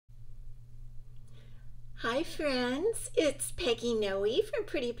Hi friends, it's Peggy Noe from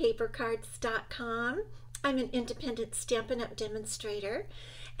PrettyPaperCards.com. I'm an independent Stampin' Up! Demonstrator,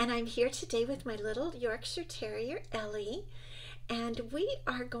 and I'm here today with my little Yorkshire Terrier, Ellie, and we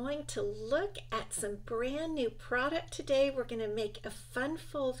are going to look at some brand new product today. We're going to make a fun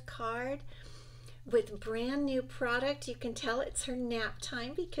fold card with brand new product. You can tell it's her nap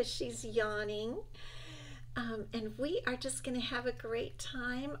time because she's yawning. And we are just going to have a great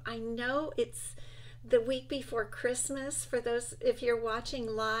time. I know it's the week before Christmas for those if you're watching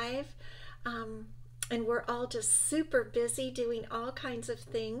live, and we're all just super busy doing all kinds of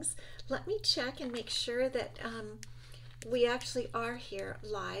things. Let me check and make sure that we actually are here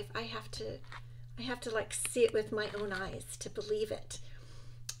live. I have to like see it with my own eyes to believe it.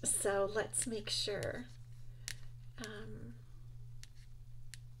 So let's make sure.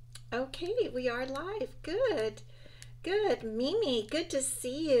 Okay, we are live. Good. Good. Mimi, good to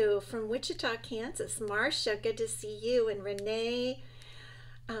see you from Wichita, Kansas. Marcia, good to see you. And Renee,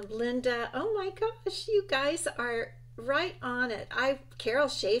 Linda, oh my gosh, you guys are right on it. Carol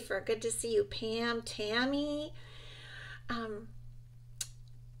Schaefer, good to see you. Pam, Tammy,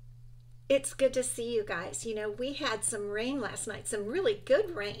 it's good to see you guys. You know, we had some rain last night, some really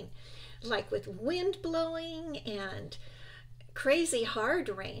good rain, like with wind blowing and crazy hard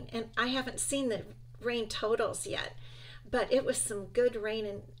rain. And I haven't seen the rain totals yet, but it was some good rain,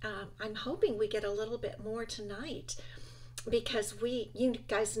 and I'm hoping we get a little bit more tonight because you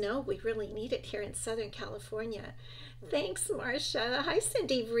guys know we really need it here in Southern California. Thanks, Marcia. Hi,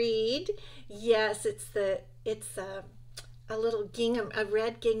 Cindy Reed. Yes, it's a little gingham, a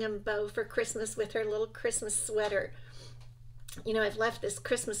red gingham bow for Christmas with her little Christmas sweater. You know, I've left this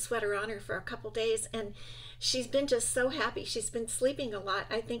Christmas sweater on her for a couple days, and she's been just so happy. She's been sleeping a lot.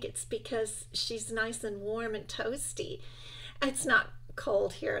 I think it's because she's nice and warm and toasty. It's not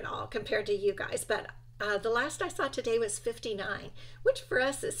cold here at all compared to you guys, but the last I saw today was 59, which for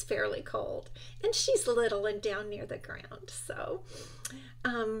us is fairly cold. And she's little and down near the ground. So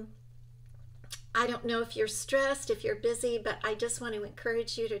I don't know if you're stressed, if you're busy, but I just want to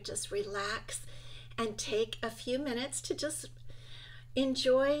encourage you to just relax and take a few minutes to just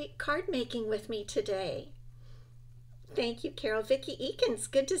enjoy card making with me today. Thank you, Carol. Vicki Eakins,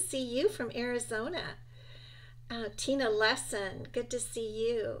 good to see you from Arizona. Tina Lesson, good to see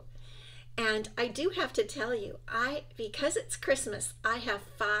you. And I do have to tell you, because it's Christmas, I have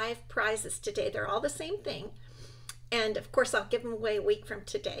 5 prizes today. They're all the same thing. And of course, I'll give them away a week from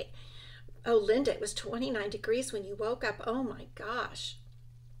today. Oh, Linda, it was 29 degrees when you woke up. Oh my gosh.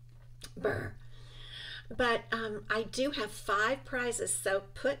 Brr. But I do have 5 prizes, so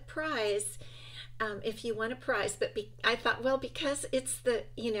put prize if you want a prize. But I thought, well, because it's the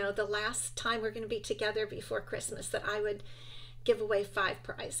last time we're going to be together before Christmas, that I would give away 5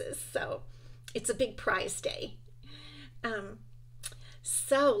 prizes. So it's a big prize day.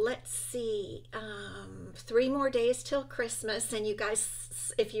 So let's see, 3 more days till Christmas. And you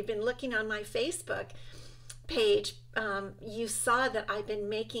guys, if you've been looking on my Facebook page, you saw that I've been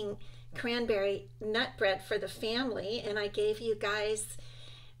making cranberry nut bread for the family, and I gave you guys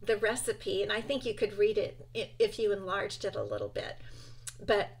the recipe, and I think you could read it if you enlarged it a little bit.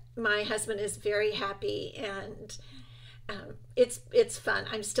 But my husband is very happy, and it's fun.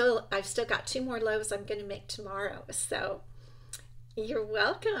 I've still got 2 more loaves I'm going to make tomorrow, so you're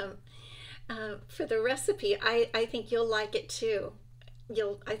welcome for the recipe. I think you'll like it too.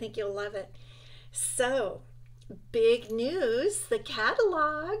 I think you'll love it. So big news, the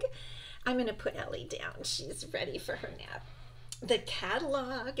catalog. I'm going to put Ellie down. She's ready for her nap. The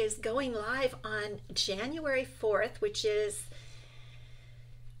catalog is going live on January 4th, which is,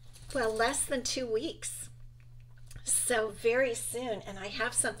 well, less than 2 weeks. So very soon. And I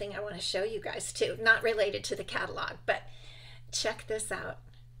have something I want to show you guys too, not related to the catalog, but check this out.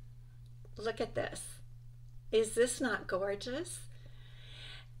 Look at this. Is this not gorgeous?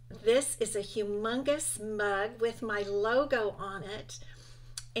 This is a humongous mug with my logo on it,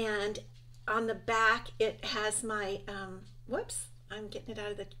 and on the back it has my whoops, I'm getting it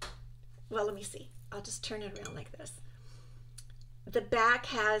out of the, well, let me see, I'll just turn it around like this. The back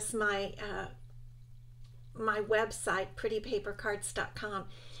has my my website, PrettyPaperCards.com.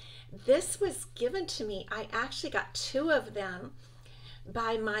 This was given to me. I actually got 2 of them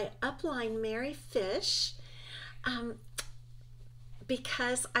by my upline Mary Fish,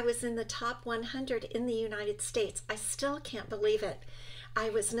 because I was in the top 100 in the United States. I still can't believe it. I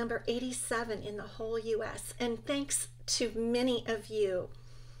was number 87 in the whole US, and thanks to many of you,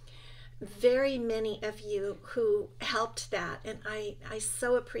 very many of you who helped that, and I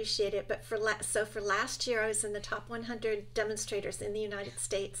so appreciate it. But for last year I was in the top 100 demonstrators in the United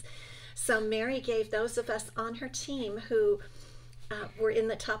States. So Mary gave those of us on her team who were in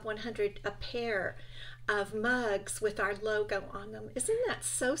the top 100 a pair of mugs with our logo on them. Isn't that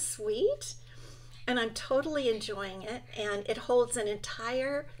so sweet? And I'm totally enjoying it. And it holds an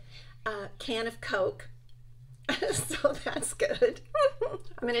entire can of Coke. So that's good.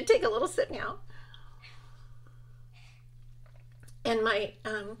 I'm going to take a little sip now. And my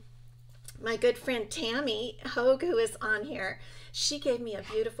good friend Tammy Hogue, who is on here, she gave me a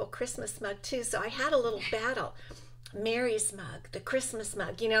beautiful Christmas mug too. So I had a little battle. Mary's mug, the Christmas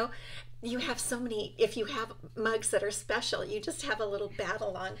mug, you know, you have so many, if you have mugs that are special, you just have a little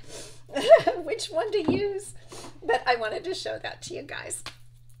battle on which one to use. But I wanted to show that to you guys.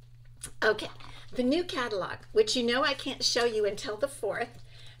 Okay, the new catalog, which you know I can't show you until the 4th,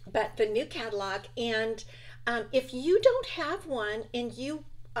 but the new catalog. And if you don't have one and you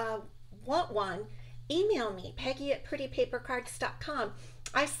want one, email me, Peggy at prettypapercards.com.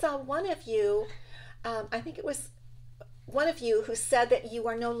 I saw one of you, I think it was one of you, who said that you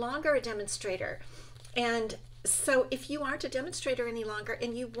are no longer a demonstrator. And so if you aren't a demonstrator any longer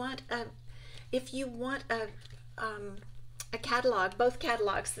and you want a catalog, both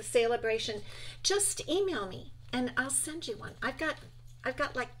catalogs, the celebration, just email me and I'll send you one. I've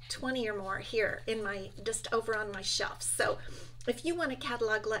got like 20 or more here in my, just over on my shelf. So if you want a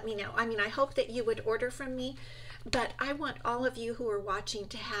catalog, let me know. I mean, I hope that you would order from me, but I want all of you who are watching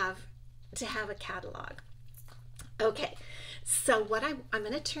to have a catalog. Okay, so what I'm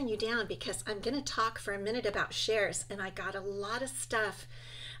going to turn you down because I'm going to talk for a minute about shares, and I got a lot of stuff.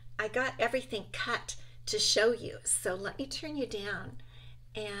 I got everything cut to show you. So let me turn you down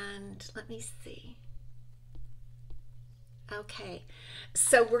and let me see. Okay,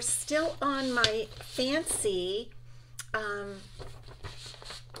 so we're still on my fancy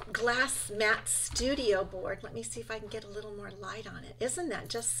glass mat studio board. Let me see if I can get a little more light on it. Isn't that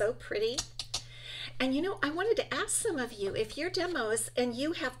just so pretty? And you know, I wanted to ask some of you, if your demos and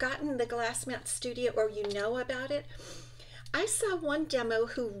you have gotten the glass mat studio or you know about it, I saw one demo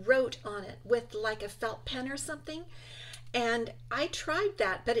who wrote on it with like a felt pen or something, and I tried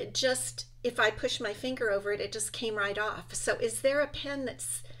that, but it just, if I push my finger over it, it just came right off. So is there a pen that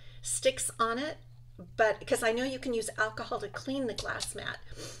sticks on it? But because I know you can use alcohol to clean the glass mat.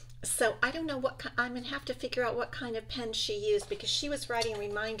 So I don't know what, I'm going to have to figure out what kind of pen she used, because she was writing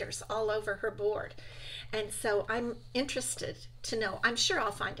reminders all over her board. And so I'm interested to know. I'm sure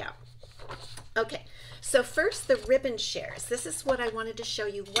I'll find out. Okay, so first the ribbon shares. This is what I wanted to show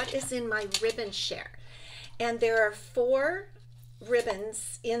you. What is in my ribbon share? And there are 4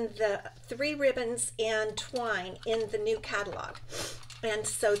 ribbons in the 3 ribbons and twine in the new catalog. And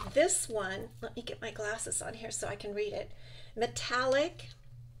so this one, let me get my glasses on here so I can read it. Metallic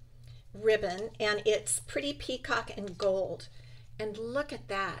ribbon, and it's pretty peacock and gold. And look at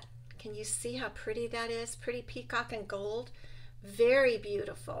that. Can you see how pretty that is? Pretty peacock and gold. Very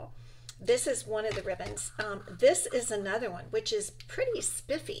beautiful. This is one of the ribbons. This is another one, which is pretty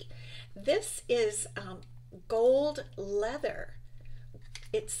spiffy. This is gold leather.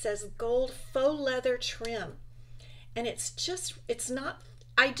 It says gold faux leather trim. And it's just, it's not,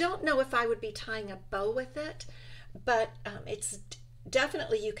 I don't know if I would be tying a bow with it, but it's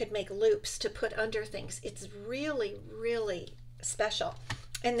definitely, you could make loops to put under things. It's really, really special.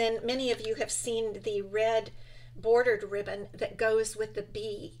 And then many of you have seen the red bordered ribbon that goes with the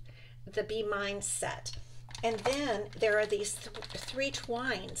bee mine set. And then there are these 3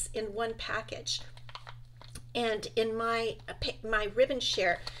 twines in one package. And in my ribbon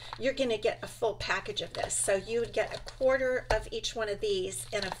share, you're going to get a full package of this. So you would get a quarter of each one of these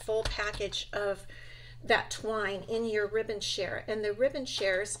and a full package of that twine in your ribbon share. And the ribbon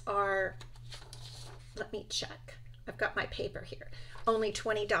shares are, let me check. I've got my paper here. Only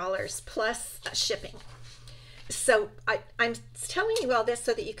 $20 plus shipping. So I'm telling you all this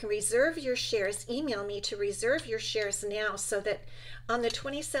so that you can reserve your shares. Email me to reserve your shares now, so that on the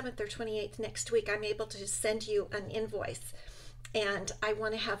 27th or 28th next week, I'm able to send you an invoice. And I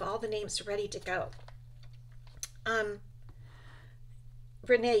want to have all the names ready to go.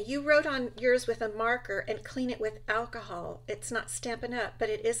 Renee, you wrote on yours with a marker and clean it with alcohol. It's not Stampin' Up, but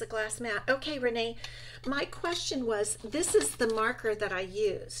it is a glass mat. Okay, Renee, my question was, this is the marker that I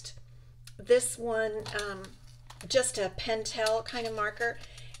used. This one, just a Pentel kind of marker.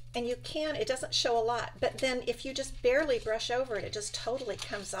 And you can, it doesn't show a lot, but then if you just barely brush over it, it just totally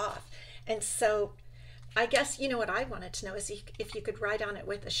comes off. And so I guess, you know, what I wanted to know is if you could write on it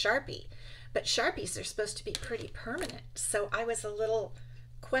with a Sharpie, but Sharpies are supposed to be pretty permanent. So I was a little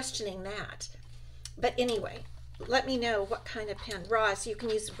questioning that. But anyway, let me know what kind of pen. Roz, you can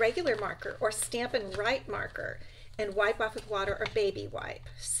use regular marker or Stampin' Write marker, and wipe off with water or baby wipe,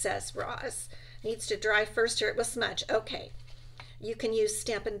 says Roz. Needs to dry first or it will smudge. Okay. You can use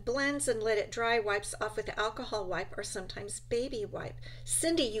Stampin' Blends and let it dry. Wipes off with alcohol wipe or sometimes baby wipe.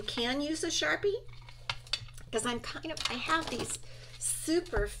 Cindy, you can use a Sharpie? Because I have these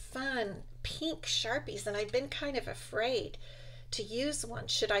super fun pink Sharpies and I've been kind of afraid to use one.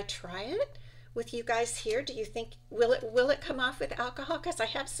 Should I try it with you guys here? Do you think, will it come off with alcohol? Because I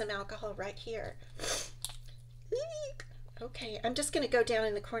have some alcohol right here. Okay, I'm just going to go down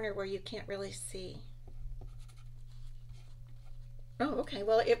in the corner where you can't really see. Oh, okay.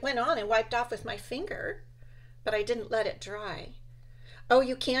 Well, it went on and wiped off with my finger, but I didn't let it dry. Oh,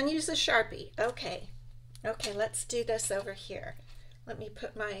 you can use a Sharpie. Okay. Okay, let's do this over here. Let me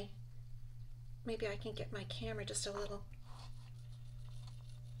put my, maybe I can get my camera just a little.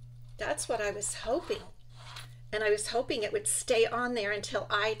 That's what I was hoping. And I was hoping it would stay on there until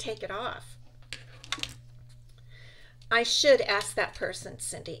I take it off. I should ask that person,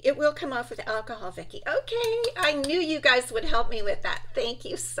 Cindy. It will come off with alcohol, Vicki. Okay, I knew you guys would help me with that. Thank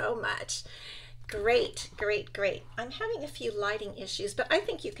you so much. Great, great, great. I'm having a few lighting issues, but I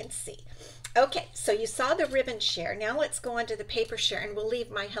think you can see. Okay, so you saw the ribbon share. Now let's go on to the paper share, and we'll leave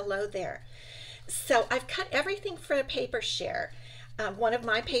my hello there. So I've cut everything for the paper share, one of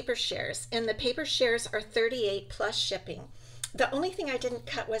my paper shares, and the paper shares are 38 plus shipping. The only thing I didn't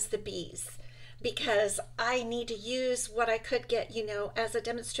cut was the bees, because I need to use what I could get. You know, as a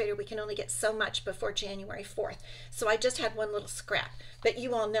demonstrator, we can only get so much before January 4th. So I just had one little scrap. But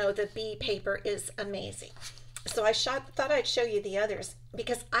you all know the bee paper is amazing. So I thought I'd show you the others,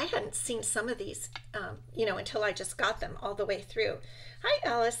 because I hadn't seen some of these, you know, until I just got them all the way through. Hi,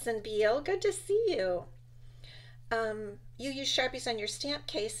 Allison Beal. Good to see you. You use Sharpies on your stamp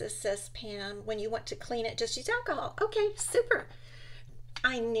cases, says Pam. When you want to clean it, just use alcohol. Okay, super.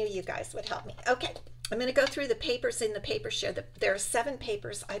 I knew you guys would help me. Okay, I'm going to go through the papers in the paper share. There are 7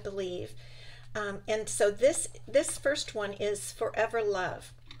 papers, I believe. And so this first one is Forever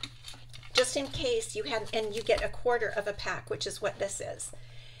Love. Just in case you hadn't, and you get a quarter of a pack, which is what this is.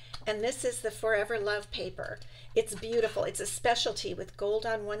 And this is the Forever Love paper. It's beautiful. It's a specialty with gold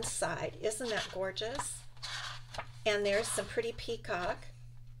on one side. Isn't that gorgeous? And there's some pretty peacock.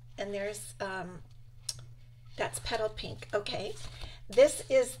 And there's, that's petal pink. Okay. This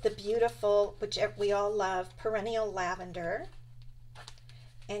is the beautiful, which we all love, perennial lavender.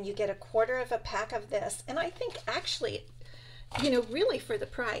 And you get a quarter of a pack of this. And I think actually, you know, really for the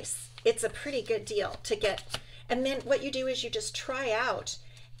price, it's a pretty good deal to get. And then what you do is you just try out,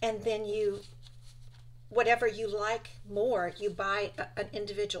 and then you, whatever you like more, you buy an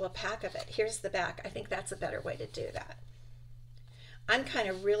individual pack of it. Here's the back. I think that's a better way to do that. I'm kind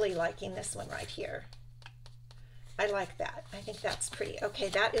of really liking this one right here. I like that. I think that's pretty. Okay,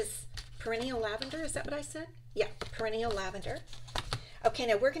 that is perennial lavender. Is that what I said? Yeah, perennial lavender. Okay,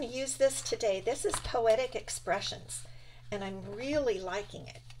 now we're going to use this today. This is Poetic Expressions, and I'm really liking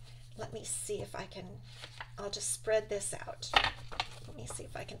it. Let me see if I can, I'll just spread this out. Let me see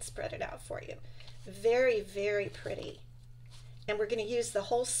if I can spread it out for you. Very, very pretty. And we're going to use the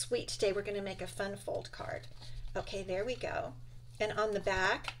whole suite today. We're going to make a fun fold card. Okay, there we go. And on the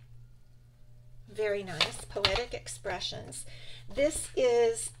back, very nice, Poetic Expressions. This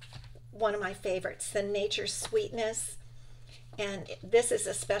is one of my favorites, the Nature Sweetness. And this is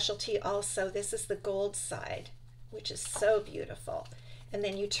a specialty also. This is the gold side, which is so beautiful. And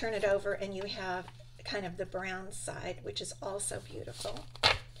then you turn it over and you have kind of the brown side, which is also beautiful.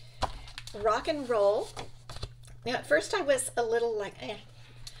 Rock and Roll. Now at first I was a little like,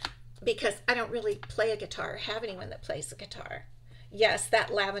 because I don't really play a guitar or have anyone that plays a guitar. Yes,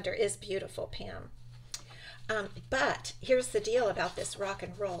 that lavender is beautiful, Pam. But here's the deal about this Rock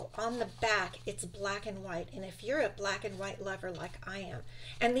and Roll. On the back, it's black and white. And if you're a black and white lover like I am,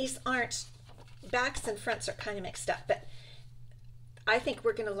 and these aren't, backs and fronts are kind of mixed up, but I think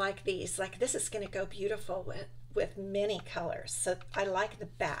we're going to like these. Like this is going to go beautiful with many colors. So I like the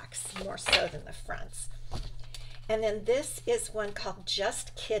backs more so than the fronts. And then this is one called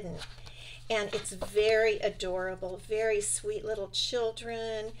Just Kiddin'. And it's very adorable, very sweet little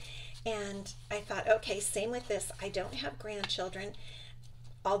children. And I thought, okay, same with this. I don't have grandchildren,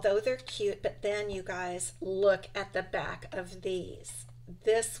 although they're cute, but then you guys look at the back of these.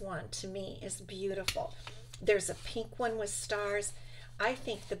 This one to me is beautiful. There's a pink one with stars. I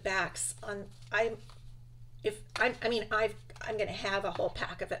think the backs on, I'm going to have a whole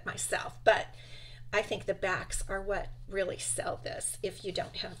pack of it myself, but I think the backs are what really sell this if you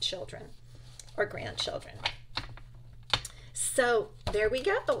don't have children or grandchildren. So there we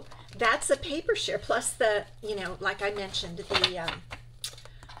go. That's a paper share plus the, you know, like I mentioned,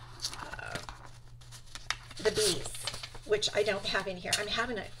 the bees, which I don't have in here. I'm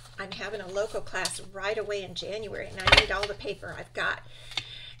having a local class right away in January, and I need all the paper I've got.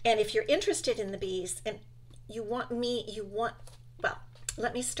 And if you're interested in the bees and well,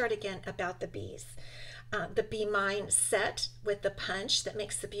 let me start again about the bees. The Be Mine set with the punch that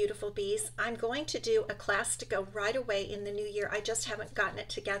makes the beautiful bees. I'm going to do a class to go right away in the new year. I just haven't gotten it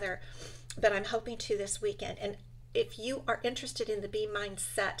together, but I'm hoping to this weekend. And if you are interested in the Be Mine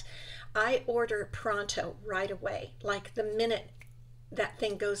set, I order pronto right away, like the minute that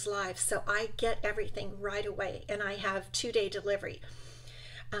thing goes live. So I get everything right away, and I have 2-day delivery.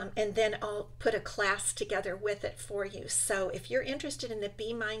 And then I'll put a class together with it for you. So if you're interested in the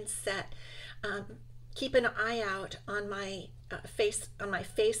Be Mine set, keep an eye out on my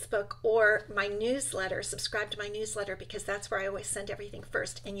Facebook or my newsletter. Subscribe to my newsletter, because that's where I always send everything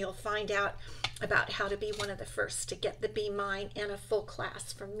first, and you'll find out about how to be one of the first to get the Be Mine and a full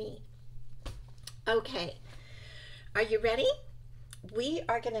class from me. Okay, are you ready? We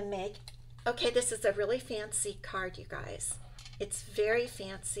are going to make, okay, this is a really fancy card, you guys. It's very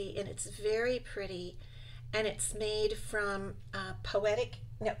fancy and it's very pretty, and it's made from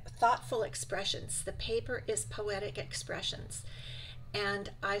thoughtful expressions. The paper is Poetic Expressions, and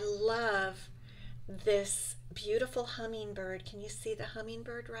I love this beautiful hummingbird. Can you see the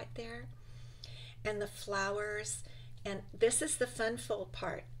hummingbird right there? And the flowers. And this is the fun fold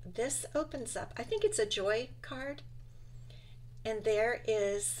part. This opens up. I think it's a joy card. And there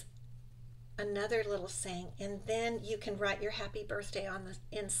is another little saying, and then you can write your happy birthday on the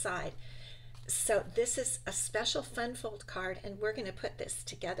inside. So this is a special fun fold card, and we're going to put this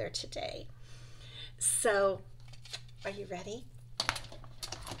together today. So are you ready?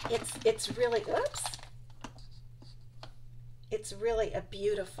 It's really, oops. It's really a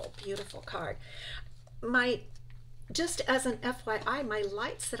beautiful, beautiful card. Just as an FYI, my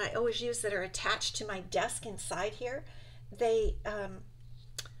lights that I always use that are attached to my desk inside here, they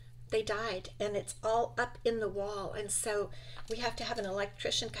died, and it's all up in the wall, and so we have to have an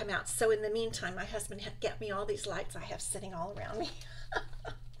electrician come out. So in the meantime, my husband had get me all these lights I have sitting all around me.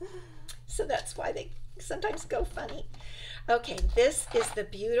 So that's why they sometimes go funny. Okay, this is the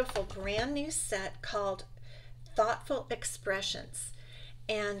beautiful brand new set called Thoughtful Expressions,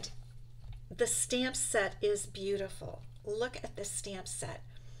 and the stamp set is beautiful. Look at this stamp set.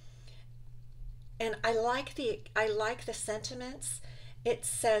 And I like the sentiments. It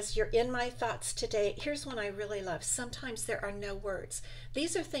says, "You're in my thoughts today." Here's one I really love. "Sometimes there are no words."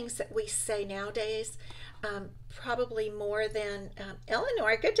 These are things that we say nowadays, probably more than,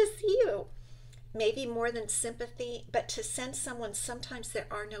 Eleanor, good to see you. Maybe more than sympathy, but to send someone, "Sometimes there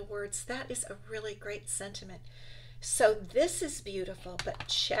are no words," that is a really great sentiment. So this is beautiful, but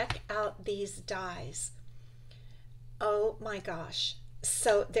check out these dies. Oh my gosh.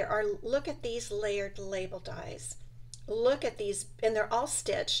 So look at these layered label dies. Look at these, and they're all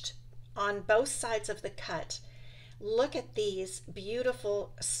stitched on both sides of the cut. Look at these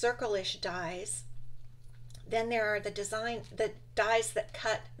beautiful circle-ish dies. Then there are the dies that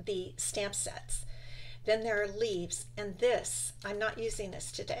cut the stamp sets. Then there are leaves, and this, I'm not using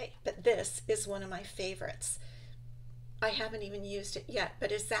this today, but this is one of my favorites. I haven't even used it yet,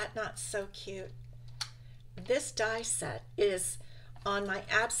 but is that not so cute? This die set is on my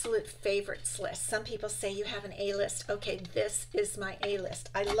absolute favorites list. Some people say you have an A list. Okay, this is my A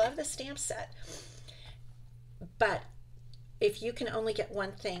list. I love the stamp set, but if you can only get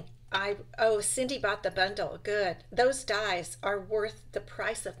one thing, oh, Cindy bought the bundle. Good. Those dies are worth the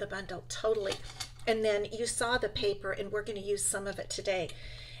price of the bundle, totally. And then you saw the paper, and we're going to use some of it today.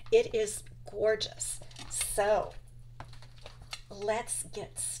 It is gorgeous. So let's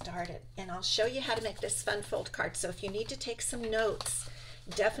get started, and I'll show you how to make this fun fold card. So if you need to take some notes,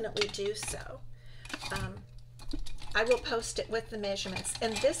 definitely do so. I will post it with the measurements.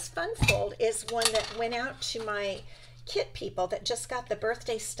 And this fun fold is one that went out to my kit people that just got the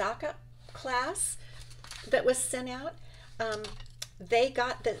birthday stock up class that was sent out. They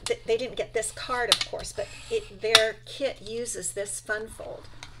didn't get this card, of course, but their kit uses this fun fold.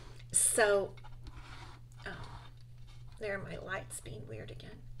 So there are my lights being weird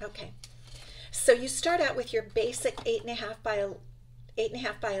again. Okay, so you start out with your basic 8.5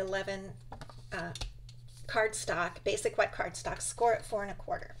 by 11 cardstock, basic white cardstock. Score at 4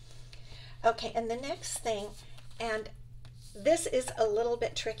 1/4. Okay, and the next thing, and this is a little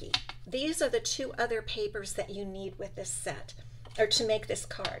bit tricky. These are the two other papers that you need with this set, or to make this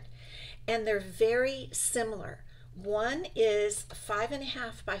card, and they're very similar. One is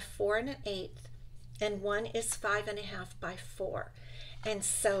 5.5 by 4 1/8. And one is 5.5 by 4. And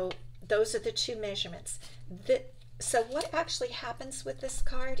so those are the two measurements. So what actually happens with this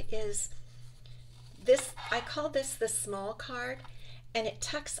card is this, I call this the small card, and it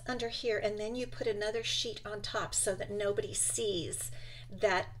tucks under here, and then you put another sheet on top so that nobody sees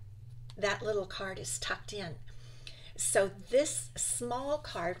that that little card is tucked in. So this small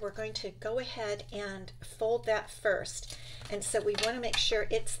card, we're going to go ahead and fold that first. And so we want to make sure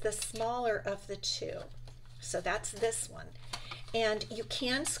it's the smaller of the two. So that's this one. And you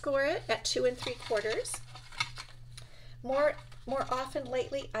can score it at 2 3/4. More often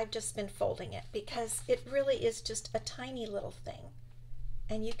lately, I've just been folding it because it really is just a tiny little thing.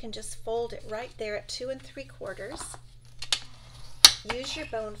 And you can just fold it right there at 2 3/4. Use your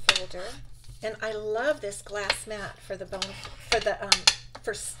bone folder. And I love this glass mat for the bone,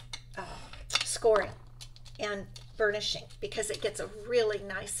 for scoring and burnishing, because it gets a really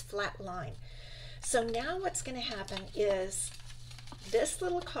nice flat line. So now what's going to happen is this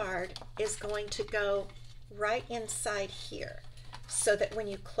little card is going to go right inside here, so that when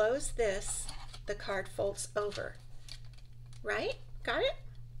you close this, the card folds over. Right? Got it?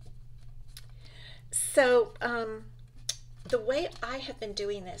 So the way I have been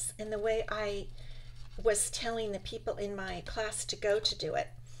doing this, and the way I was telling the people in my class to go to do it,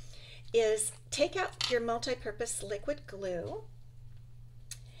 is take out your multi-purpose liquid glue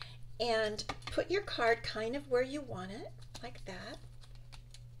and put your card kind of where you want it, like that.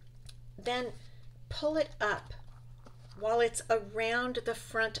 Then pull it up while it's around the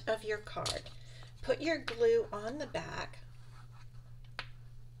front of your card. Put your glue on the back,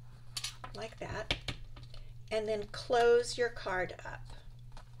 like that. And then close your card up.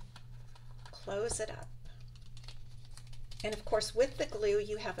 Close it up. And of course, with the glue,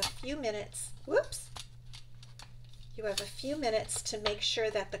 you have a few minutes, whoops, you have a few minutes to make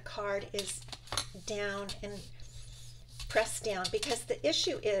sure that the card is down and pressed down, because the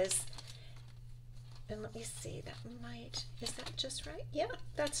issue is, and let me see, that might, is that just right? Yeah,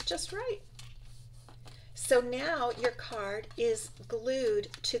 that's just right. So now your card is glued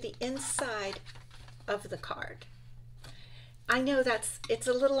to the inside of the card. I know it's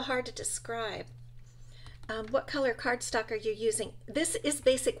a little hard to describe. What color cardstock are you using? This is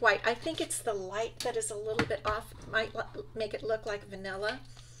basic white. I think it's the light that is a little bit off. It might make it look like vanilla,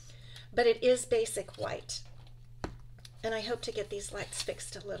 but it is basic white. And I hope to get these lights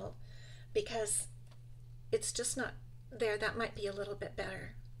fixed a little, because it's just not there. That might be a little bit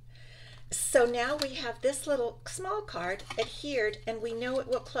better. So now we have this little small card adhered, and we know it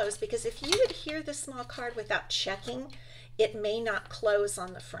will close, because if you adhere the small card without checking, it may not close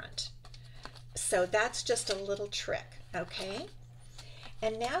on the front. So that's just a little trick, okay?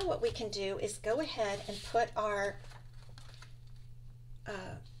 And now what we can do is go ahead and put our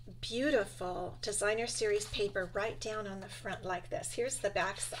beautiful designer series paper right down on the front like this. Here's the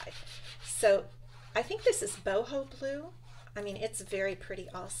back side. So I think this is boho blue. I mean, it's very pretty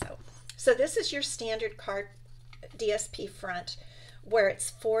also. So this is your standard card DSP front, where it's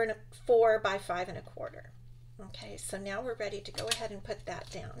 4 by 5 1/4. Okay, so now we're ready to go ahead and put that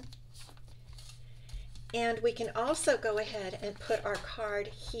down. And we can also go ahead and put our card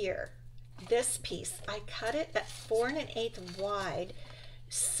here. This piece, I cut it at 4 1/8 wide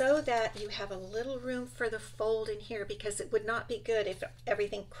so that you have a little room for the fold in here, because it would not be good if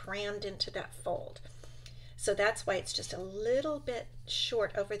everything crammed into that fold. So that's why it's just a little bit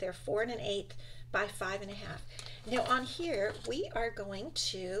short over there, 4 1/8 by 5 1/2. Now on here, we are going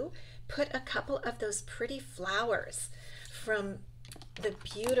to put a couple of those pretty flowers from the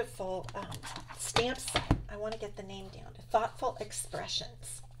beautiful stamp set. I want to get the name down. Thoughtful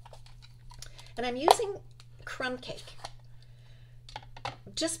Expressions. And I'm using crumb cake,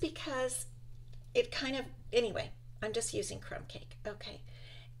 just because it kind of, anyway, I'm just using crumb cake. Okay.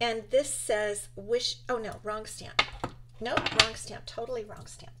 And this says wish, oh no, wrong stamp. No, wrong stamp, totally wrong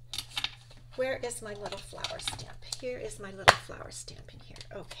stamp. Where is my little flower stamp? Here is my little flower stamp in here.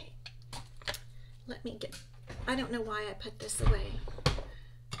 Okay. Let me get, I don't know why I put this away.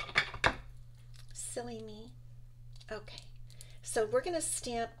 Silly me. Okay. So we're going to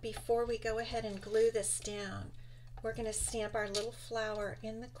stamp, before we go ahead and glue this down, we're going to stamp our little flower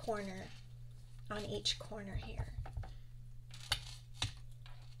in the corner, on each corner here.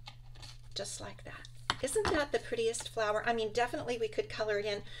 Just like that. Isn't that the prettiest flower? I mean, definitely we could color it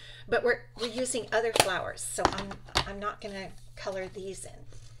in, but we're using other flowers, so I'm not going to color these in.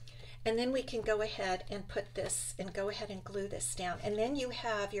 And then we can go ahead and put this, and go ahead and glue this down. And then you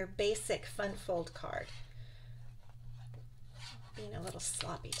have your basic fun fold card. Being a little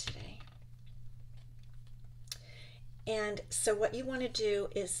sloppy today. And so what you want to do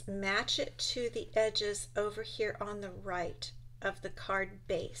is match it to the edges over here on the right of the card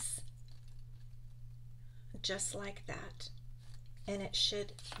base. Just like that. And it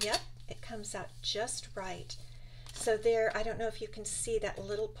should, yep, it comes out just right. So there, I don't know if you can see that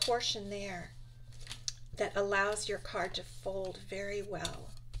little portion there that allows your card to fold very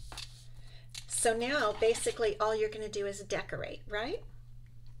well. So now basically all you're going to do is decorate, right?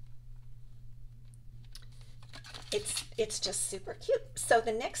 It's just super cute. So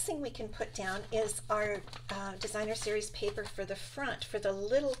the next thing we can put down is our designer series paper for the front, for the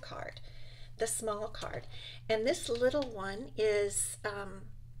little card, the small card. And this little one is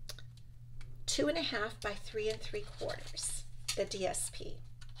 2.5 by 3 3/4, the DSP.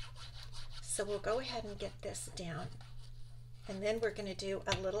 So we'll go ahead and get this down. And then we're going to do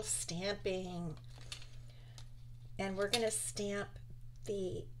a little stamping. And we're going to stamp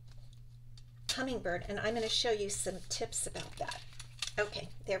the hummingbird, and I'm going to show you some tips about that. Okay,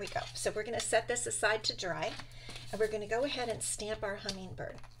 there we go. So we're going to set this aside to dry, and we're going to go ahead and stamp our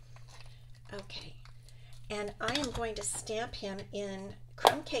hummingbird. Okay, and I am going to stamp him in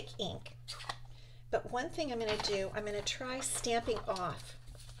crumb cake ink. But one thing I'm going to do, I'm going to try stamping off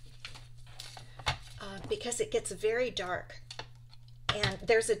because it gets very dark, and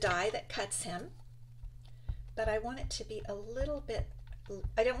there's a die that cuts him, but I want it to be a little bit,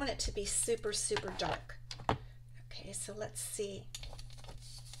 I don't want it to be super, super dark. Okay, so let's see.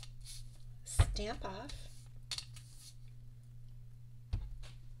 Stamp off.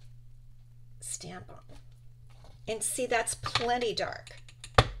 Stamp on. And see, that's plenty dark.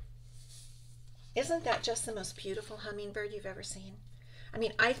 Isn't that just the most beautiful hummingbird you've ever seen? I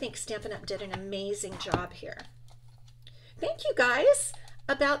mean, I think Stampin' Up! Did an amazing job here. Thank you guys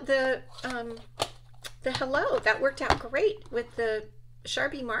about the hello. That worked out great with the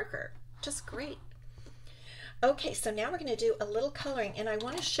Sharpie marker. Just great. Okay, so now we're going to do a little coloring, and I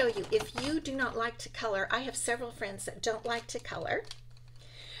want to show you, if you do not like to color, I have several friends that don't like to color,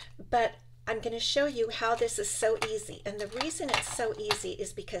 but I'm going to show you how this is so easy. And the reason it's so easy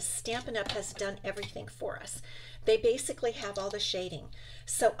is because Stampin' Up! Has done everything for us. They basically have all the shading.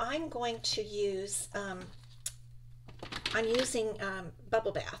 So I'm going to use, I'm using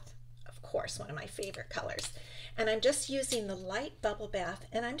Bubble Bath, of course, one of my favorite colors. And I'm just using the light Bubble Bath,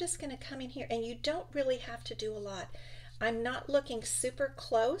 and I'm just going to come in here, and you don't really have to do a lot. I'm not looking super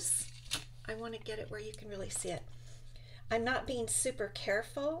close. I want to get it where you can really see it. I'm not being super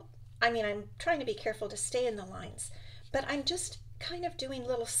careful. I mean, I'm trying to be careful to stay in the lines, but I'm just kind of doing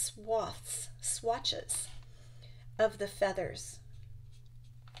little swatches of the feathers,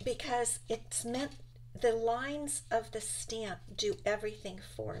 because it's meant, the lines of the stamp do everything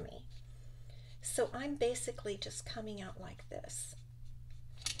for me. So I'm basically just coming out like this,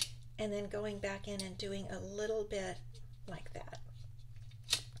 and then going back in and doing a little bit like that.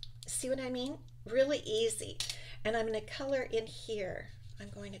 See what I mean? Really easy. And I'm going to color in here. I'm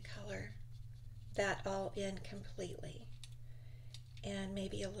going to color that all in completely, and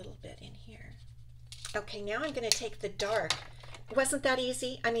maybe a little bit in here. Okay, now I'm going to take the dark. Wasn't that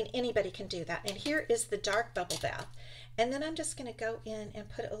easy? I mean, anybody can do that. And here is the dark Bubble Bath. And then I'm just going to go in and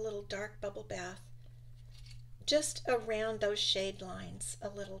put a little dark Bubble Bath just around those shade lines a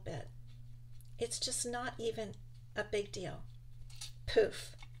little bit. It's just not even a big deal.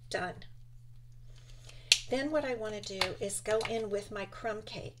 Poof, done. Then what I want to do is go in with my crumb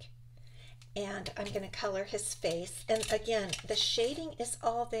cake, and I'm going to color his face. And again, the shading is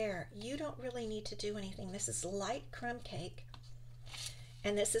all there. You don't really need to do anything. This is light crumb cake,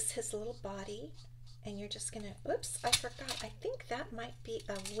 and this is his little body. And you're just going to, oops, I forgot. I think that might be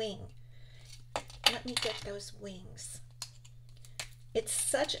a wing. Let me get those wings. It's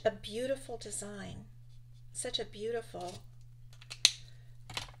such a beautiful design. Such beautiful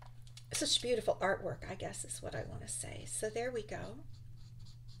artwork, I guess is what I want to say. So there we go.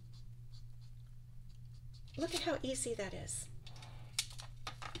 Look at how easy that is.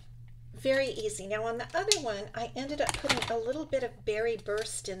 Very easy. Now on the other one, I ended up putting a little bit of berry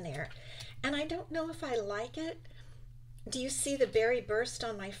burst in there. And I don't know if I like it. Do you see the berry burst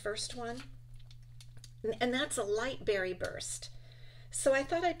on my first one? And that's a light berry burst. So I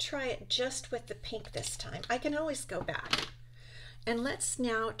thought I'd try it just with the pink this time. I can always go back. And let's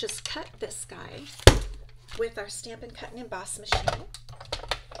now just cut this guy with our Stampin' Cut and Emboss machine.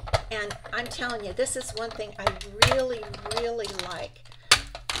 And I'm telling you, this is one thing I really, really like.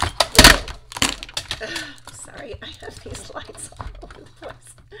 Sorry, I have these lights all over the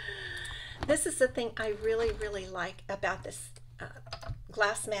place. This is the thing I really, really like about this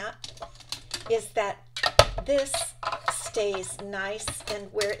glass mat, is that this stays nice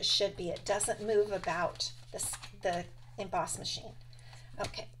and where it should be. It doesn't move about the emboss machine.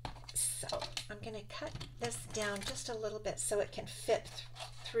 Okay, so I'm going to cut this down just a little bit so it can fit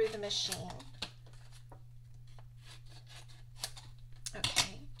through the machine.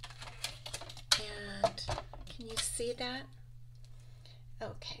 Okay, Can you see that?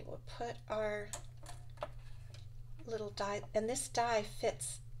 Okay, we'll put our little die, and this die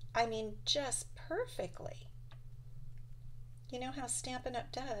fits, I mean, just perfectly. You know how Stampin'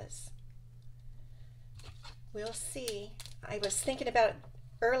 Up! Does. We'll see. I was thinking about it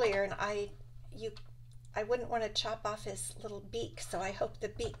earlier, and I wouldn't want to chop off his little beak, so I hope the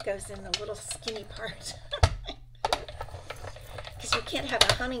beak goes in the little skinny part. Because you can't have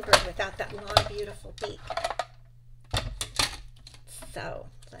a hummingbird without that long, beautiful beak. So,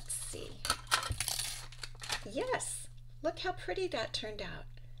 let's see. Yes, look how pretty that turned out.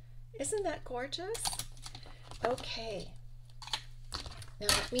 Isn't that gorgeous? Okay. Now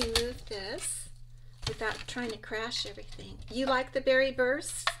let me move this without trying to crash everything. You like the berry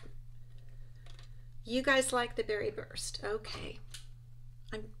burst? You guys like the berry burst. Okay.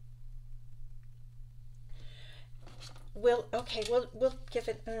 We'll give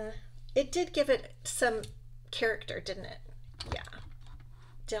it, it did give it some character, didn't it? Yeah.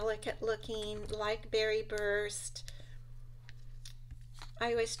 Delicate looking, like berry burst.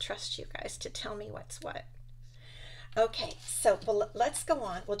 I always trust you guys to tell me what's what. Okay, so let's go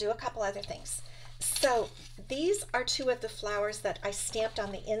on. We'll do a couple other things. So these are two of the flowers that I stamped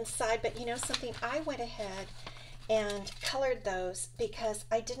on the inside, but you know something? I went ahead and colored those because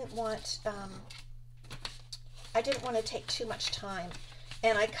I didn't want to take too much time,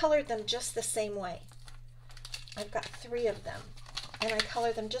 and I colored them just the same way. I've got 3 of them, and I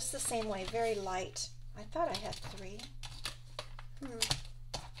colored them just the same way, very light. I thought I had 3.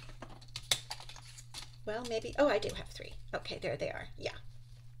 Well, maybe, oh, I do have 3. Okay, there they are, yeah.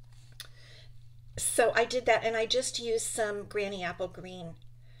 So I did that, and I just used some Granny Apple Green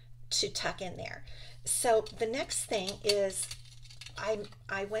to tuck in there. So the next thing is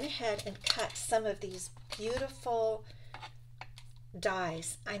I went ahead and cut some of these beautiful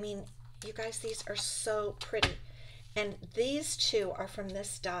dies. I mean, you guys, these are so pretty. And these 2 are from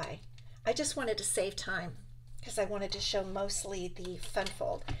this die. I just wanted to save time because I wanted to show mostly the fun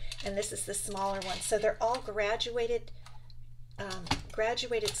fold. And this is the smaller one. So they're all graduated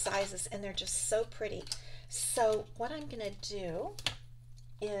sizes, and they're just so pretty. So what I'm going to do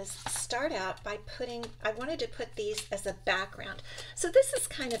is start out by I wanted to put these as a background. So this is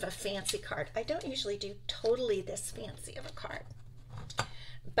kind of a fancy card. I don't usually do totally this fancy of a card,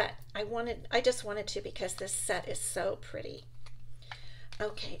 but I just wanted to because this set is so pretty.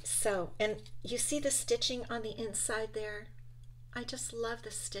 Okay, so, and you see the stitching on the inside there? I just love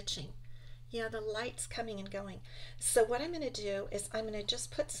the stitching. Yeah, the light's coming and going. So what I'm going to do is I'm going to just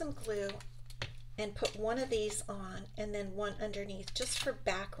put some glue and put one of these on and then one underneath just for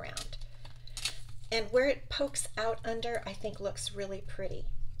background. And where it pokes out under, I think looks really pretty.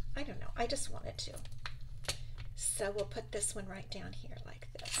 I don't know, I just wanted to. So we'll put this one right down here like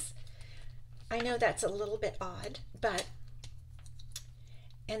this. I know that's a little bit odd, but,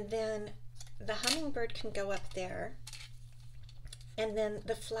 and then the hummingbird can go up there, and then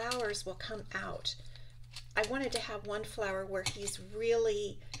the flowers will come out. I wanted to have one flower where he's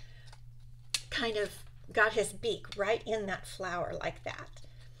really kind of got his beak right in that flower like that.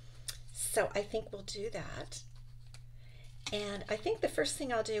 So I think we'll do that. And I think the first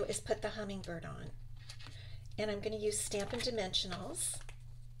thing I'll do is put the hummingbird on. And I'm going to use Stampin' Dimensionals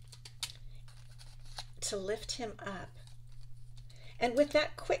to lift him up. And with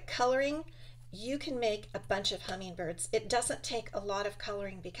that quick coloring, you can make a bunch of hummingbirds. It doesn't take a lot of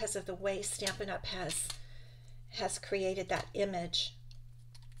coloring because of the way Stampin' Up! has created that image.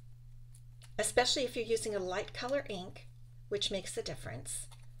 Especially if you're using a light color ink, which makes a difference.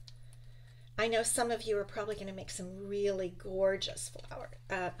 I know some of you are probably going to make some really gorgeous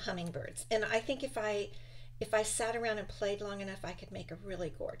hummingbirds. And I think if I sat around and played long enough, I could make a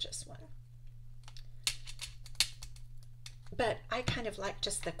really gorgeous one. But I kind of like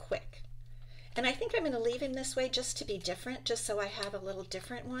just the quick. And I think I'm going to leave him this way just to be different, just so I have a little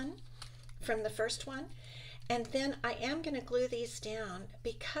different one from the first one. And then I am going to glue these down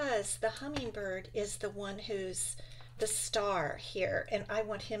because the hummingbird is the one who's the star here, and I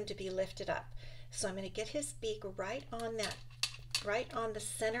want him to be lifted up. So I'm going to get his beak right on the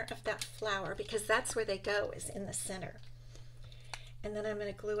center of that flower, because that's where they go, is in the center. And then I'm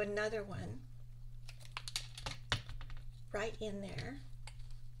going to glue another one right in there.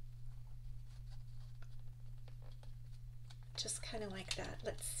 Just kind of like that.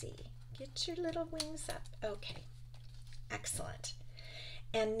 Let's see. Get your little wings up. Okay, excellent.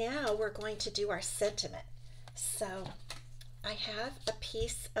 And now we're going to do our sentiment. So I have a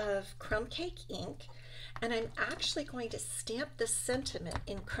piece of crumb cake ink. And I'm actually going to stamp the sentiment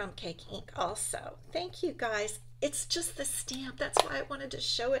in crumb cake ink also. Thank you guys. It's just the stamp. That's why I wanted to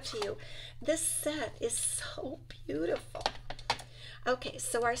show it to you. This set is so beautiful. Okay,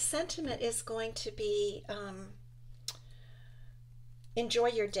 so our sentiment is going to be enjoy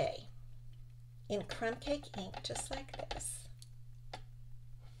your day in crumb cake ink, just like this.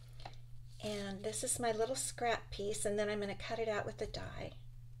 And this is my little scrap piece, and then I'm going to cut it out with the die.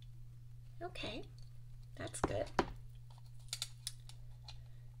 Okay, that's good.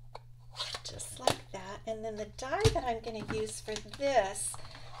 Just like that. And then the die that I'm going to use for this,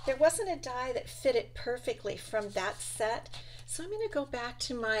 there wasn't a die that fit it perfectly from that set. So I'm going to go back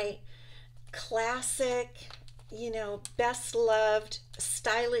to my classic, you know, best loved,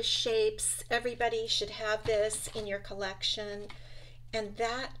 stylish shapes. Everybody should have this in your collection. And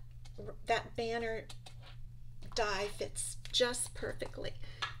that banner die fits just perfectly.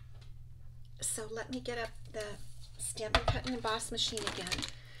 So let me get up the Stampin' Cut and Emboss machine again,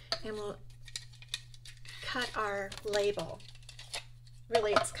 and we'll cut our label.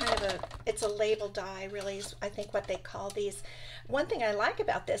 Really, it's kind of it's a label die, really, is I think what they call these. One thing I like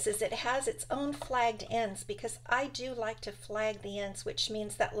about this is it has its own flagged ends, because I do like to flag the ends, which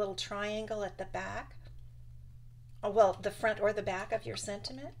means that little triangle at the back, well, the front or the back of your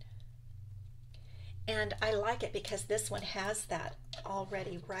sentiment. And I like it because this one has that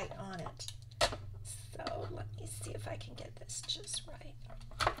already right on it. So let me see if I can get this just right.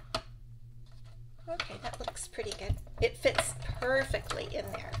 Okay, that looks pretty good. It fits perfectly in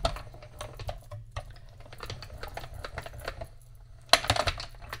there.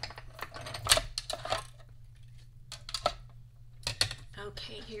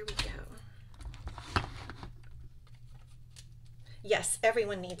 Okay, here we go. Yes,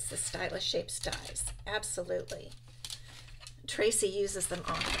 everyone needs the stylish shapes dies. Absolutely. Tracy uses them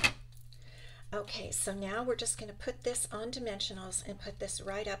often. Okay, so now we're just going to put this on dimensionals and put this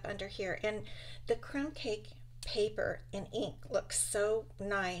right up under here. And the crumb cake paper and ink looks so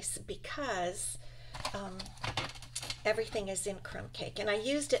nice because everything is in crumb cake. And I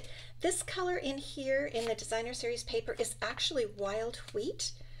used it, this color in here in the designer series paper is actually wild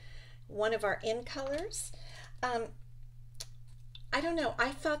wheat, one of our in colors. I don't know, I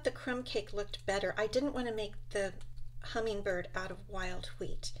thought the crumb cake looked better. I didn't want to make the hummingbird out of wild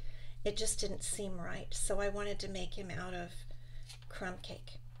wheat. It just didn't seem right, so I wanted to make him out of crumb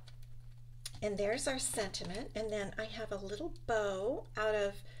cake. And there's our sentiment, and then I have a little bow out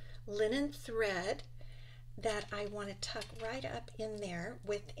of linen thread that I want to tuck right up in there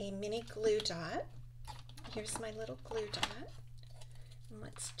with a mini glue dot. Here's my little glue dot. And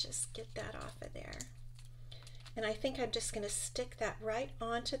let's just get that off of there. And I think I'm just going to stick that right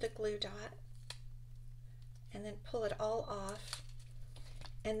onto the glue dot and then pull it all off.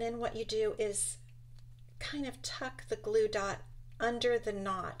 And then what you do is kind of tuck the glue dot under the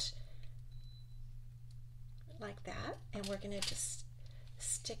knot like that, and we're going to just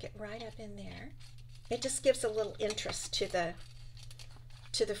stick it right up in there. It just gives a little interest to the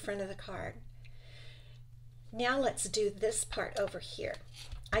front of the card. Now let's do this part over here.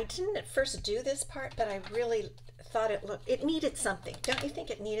 I didn't at first do this part, but I really thought it needed something. Don't you think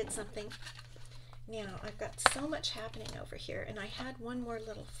it needed something? Now I've got so much happening over here, and I had one more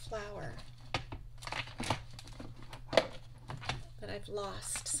little flower that I've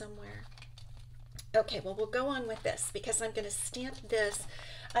lost somewhere. Okay, well, we'll go on with this because I'm going to stamp this.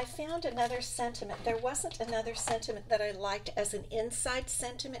 I found another sentiment. There wasn't another sentiment that I liked as an inside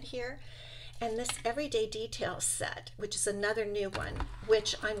sentiment here. And this Everyday Details set, which is another new one,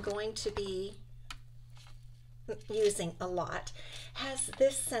 which I'm going to be using a lot, has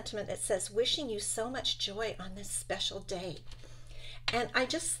this sentiment that says, wishing you so much joy on this special day. And I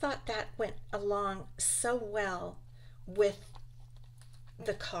just thought that went along so well with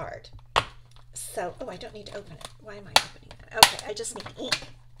the card. So, oh, I don't need to open it. Why am I opening that? Okay, I just need ink.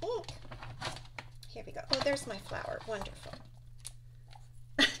 Ink. Here we go. Oh, there's my flower. Wonderful.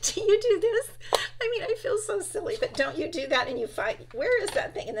 Do you do this? I mean, I feel so silly, but don't you do that and you find, where is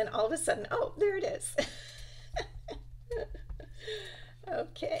that thing? And then all of a sudden, oh, there it is.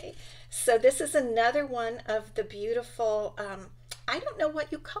 Okay, so this is another one of the beautiful, I don't know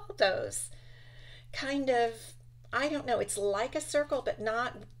what you call those. Kind of, I don't know, it's like a circle, but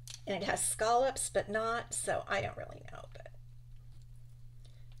not, and it has scallops, but not, so I don't really know.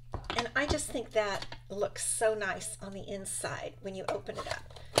 And I just think that looks so nice on the inside when you open it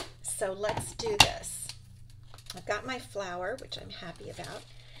up. So let's do this. I've got my flower, which I'm happy about.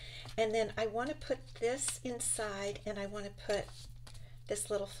 And then I want to put this inside, and I want to put this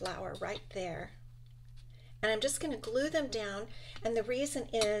little flower right there. And I'm just going to glue them down. And the reason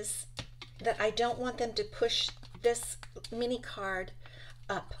is that I don't want them to push this mini card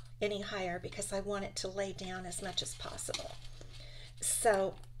up any higher because I want it to lay down as much as possible.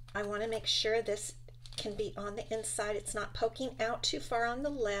 So I want to make sure this can be on the inside. It's not poking out too far on the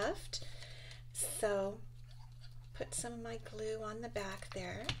left. So put some of my glue on the back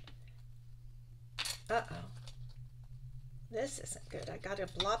there. Uh-oh. This isn't good. I got a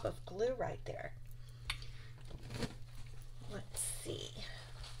blob of glue right there. Let's see.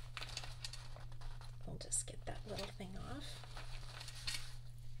 We'll just get that little thing off.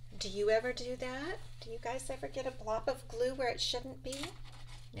 Do you ever do that? Do you guys ever get a blob of glue where it shouldn't be?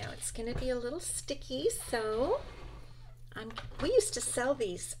 Now it's going to be a little sticky, so we used to sell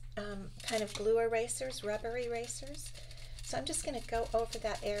these kind of glue erasers, rubber erasers. So I'm just going to go over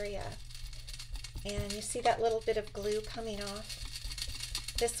that area. And you see that little bit of glue coming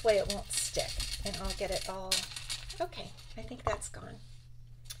off? This way it won't stick, and I'll get it all. Okay, I think that's gone.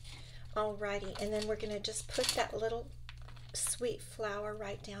 Alrighty, and then we're going to just put that little sweet flower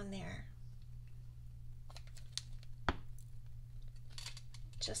right down there.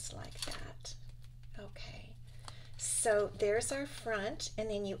 Just like that. Okay, so there's our front, and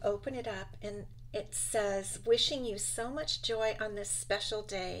then you open it up, and it says, "Wishing you so much joy on this special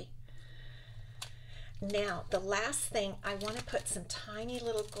day." Now, the last thing, I want to put some tiny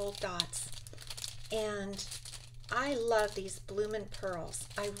little gold dots, and I love these Bloomin' Pearls.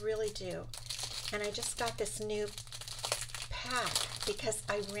 I really do. And I just got this new pack because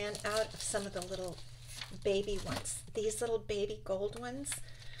I ran out of some of the little baby ones. These little baby gold ones,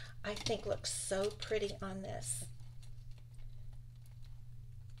 I think look so pretty on this.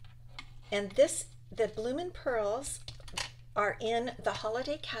 And the Bloomin' Pearls are in the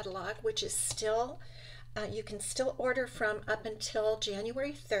holiday catalog, which is still, you can still order from up until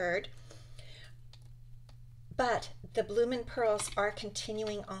January 3rd. But the Bloomin' Pearls are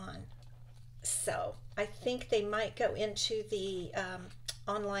continuing on. So I think they might go into the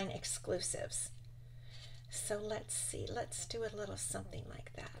online exclusives. So let's see, let's do a little something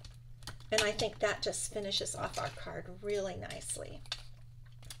like that. And I think that just finishes off our card really nicely.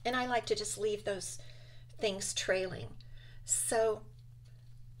 And I like to just leave those things trailing. So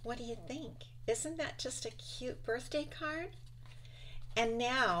what do you think? Isn't that just a cute birthday card? And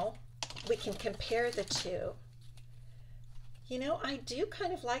now we can compare the two. You know, I do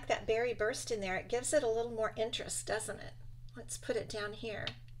kind of like that berry burst in there. It gives it a little more interest, doesn't it? Let's put it down here.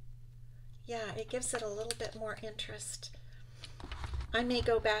 Yeah, it gives it a little bit more interest. I may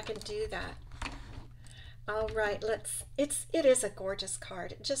go back and do that. All right, it is a gorgeous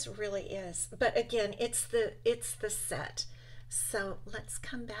card. It just really is. But again, it's the set. So let's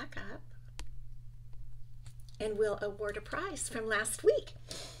come back up and we'll award a prize from last week.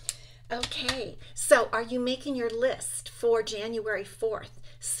 Okay, so are you making your list for January 4th?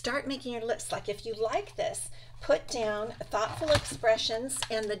 Start making your list. Like if you like this, put down Thoughtful Expressions,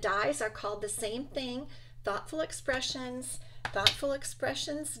 and the dies are called the same thing, Thoughtful Expressions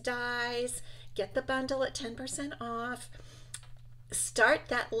dies. Get the bundle at 10% off. Start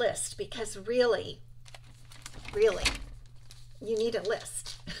that list because really, you need a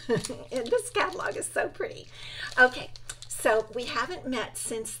list. And this catalog is so pretty. Okay. So we haven't met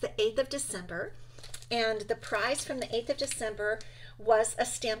since the 8th of December, and the prize from the 8th of December was a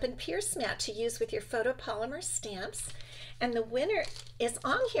Stampin' Pierce mat to use with your photopolymer stamps. And the winner is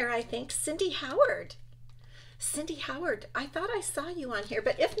on here, I think, Cindy Howard. Cindy Howard, I thought I saw you on here,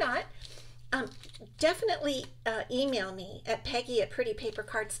 but if not, definitely email me at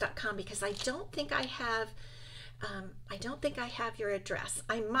Peggy@prettypapercards.com because I don't think I have your address.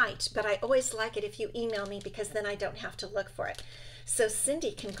 I might, but I always like it if you email me because then I don't have to look for it. So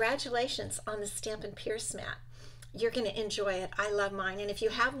Cindy, congratulations on the Stampin' Pierce mat. You're going to enjoy it. I love mine. And if you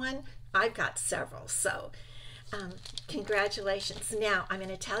have one, I've got several. So congratulations. Now I'm going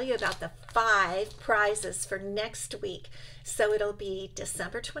to tell you about the 5 prizes for next week. So it'll be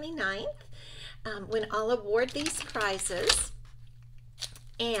December 29th when I'll award these prizes.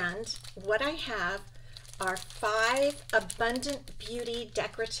 And what I have are 5 Abundant Beauty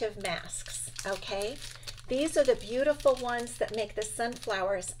decorative masks, okay? These are the beautiful ones that make the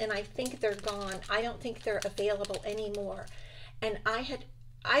sunflowers, and I think they're gone. I don't think they're available anymore. And I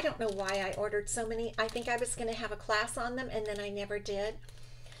don't know why I ordered so many. I think I was going to have a class on them, and then I never did.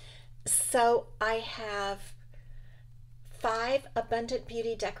 So I have 5 Abundant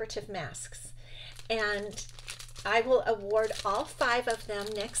Beauty decorative masks, and I will award all 5 of them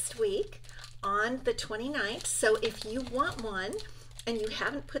next week on the 29th. So if you want one and you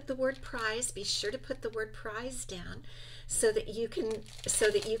haven't put the word prize, be sure to put the word prize down so that you can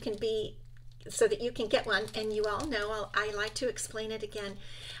be so that you can get one. And you all know I like to explain it again.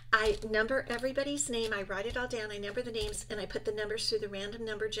 I number everybody's name. I write it all down. I number the names, and I put the numbers through the random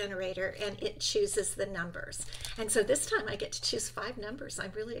number generator, and it chooses the numbers. And so this time I get to choose 5 numbers.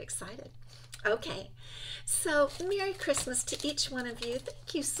 I'm really excited. Okay, so Merry Christmas to each one of you.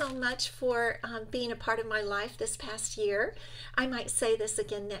 Thank you so much for being a part of my life this past year. I might say this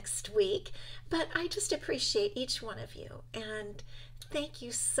again next week, but I just appreciate each one of you. And thank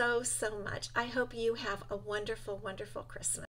you so, so much. I hope you have a wonderful, wonderful Christmas.